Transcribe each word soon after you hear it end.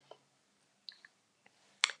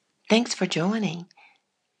Thanks for joining.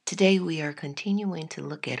 Today we are continuing to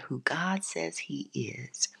look at who God says He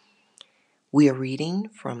is. We are reading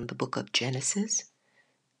from the book of Genesis,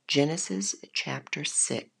 Genesis chapter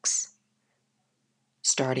 6,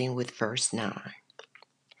 starting with verse 9.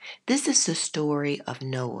 This is the story of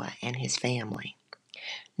Noah and his family.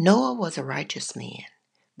 Noah was a righteous man,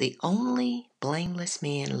 the only blameless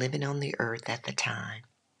man living on the earth at the time.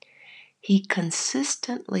 He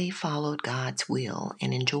consistently followed God's will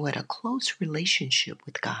and enjoyed a close relationship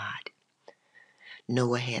with God.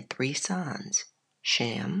 Noah had 3 sons,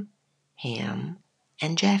 Shem, Ham,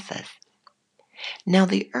 and Japheth. Now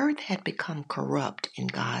the earth had become corrupt in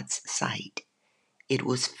God's sight. It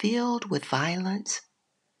was filled with violence.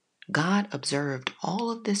 God observed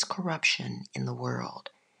all of this corruption in the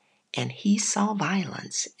world, and He saw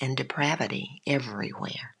violence and depravity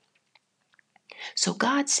everywhere. So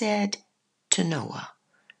God said to Noah,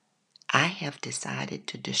 I have decided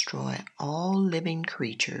to destroy all living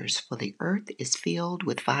creatures, for the earth is filled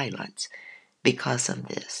with violence because of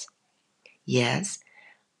this. Yes,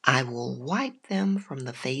 I will wipe them from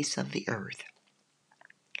the face of the earth.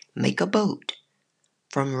 Make a boat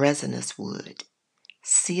from resinous wood.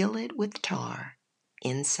 Seal it with tar,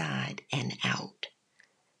 inside and out.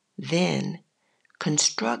 Then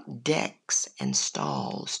construct decks and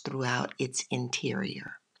stalls throughout its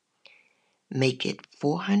interior. Make it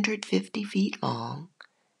 450 feet long,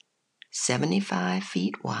 75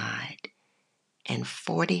 feet wide, and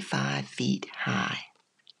 45 feet high.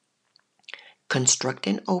 Construct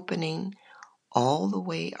an opening all the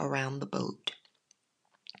way around the boat,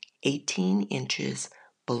 18 inches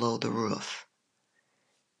below the roof.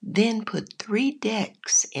 Then put 3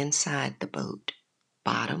 decks inside the boat,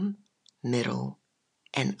 bottom, middle,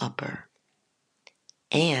 and upper,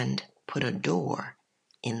 and put a door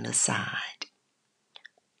in the side.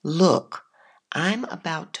 Look, I'm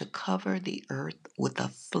about to cover the earth with a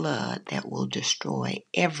flood that will destroy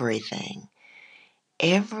everything.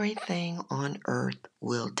 Everything on earth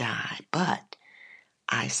will die, but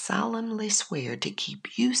I solemnly swear to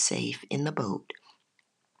keep you safe in the boat.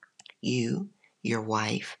 You, your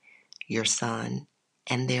wife, your son,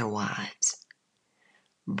 and their wives.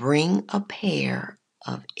 Bring a pair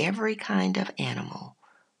of every kind of animal,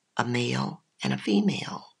 a male and a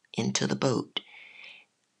female, into the boat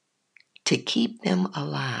to keep them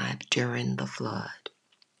alive during the flood.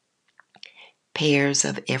 Pairs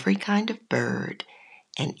of every kind of bird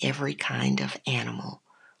and every kind of animal,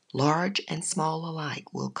 large and small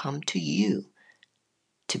alike, will come to you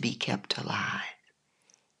to be kept alive.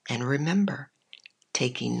 And remember,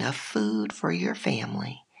 take enough food for your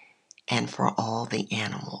family and for all the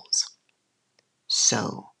animals.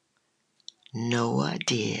 So Noah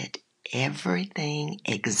did everything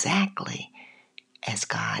exactly as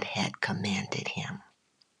God had commanded him.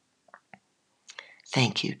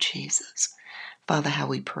 Thank you, Jesus. Father, how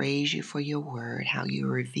we praise you for your word, how you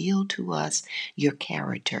reveal to us your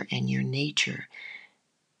character and your nature,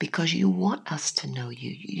 because you want us to know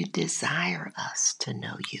you. You desire us to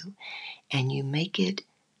know you, and you make it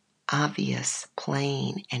obvious,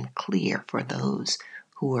 plain, and clear for those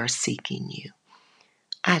who are seeking you.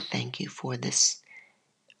 I thank you for this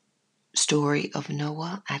story of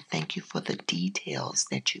Noah. I thank you for the details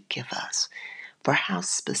that you give us, for how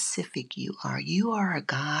specific you are. You are a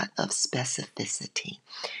God of specificity.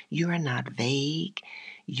 You are not vague.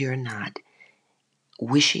 You're not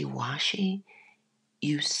wishy-washy.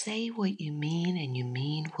 You say what you mean, and you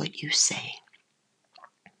mean what you say.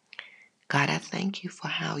 God, I thank you for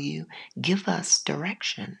how you give us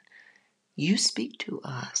direction. You speak to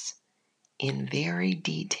us in very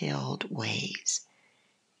detailed ways,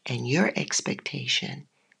 and your expectation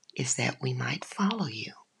is that we might follow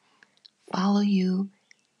you. Follow you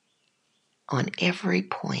on every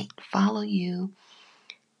point. Follow you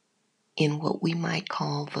in what we might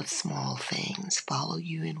call the small things. Follow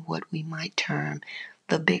you in what we might term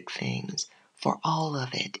the big things, for all of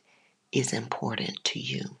it is important to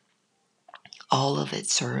you. All of it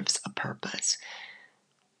serves a purpose.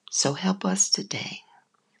 So help us today.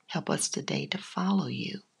 Help us today to follow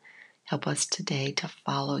you. Help us today to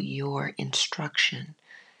follow your instruction.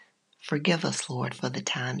 Forgive us, Lord, for the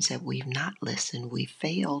times that we've not listened. We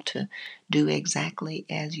failed to do exactly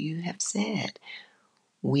as you have said.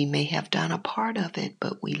 We may have done a part of it,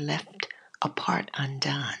 but we left a part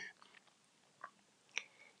undone.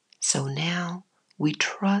 So now we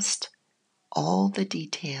trust all the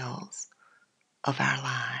details of our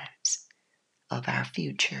lives, of our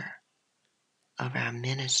future, of our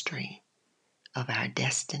ministry, of our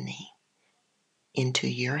destiny into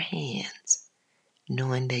your hands,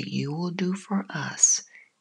 knowing that you will do for us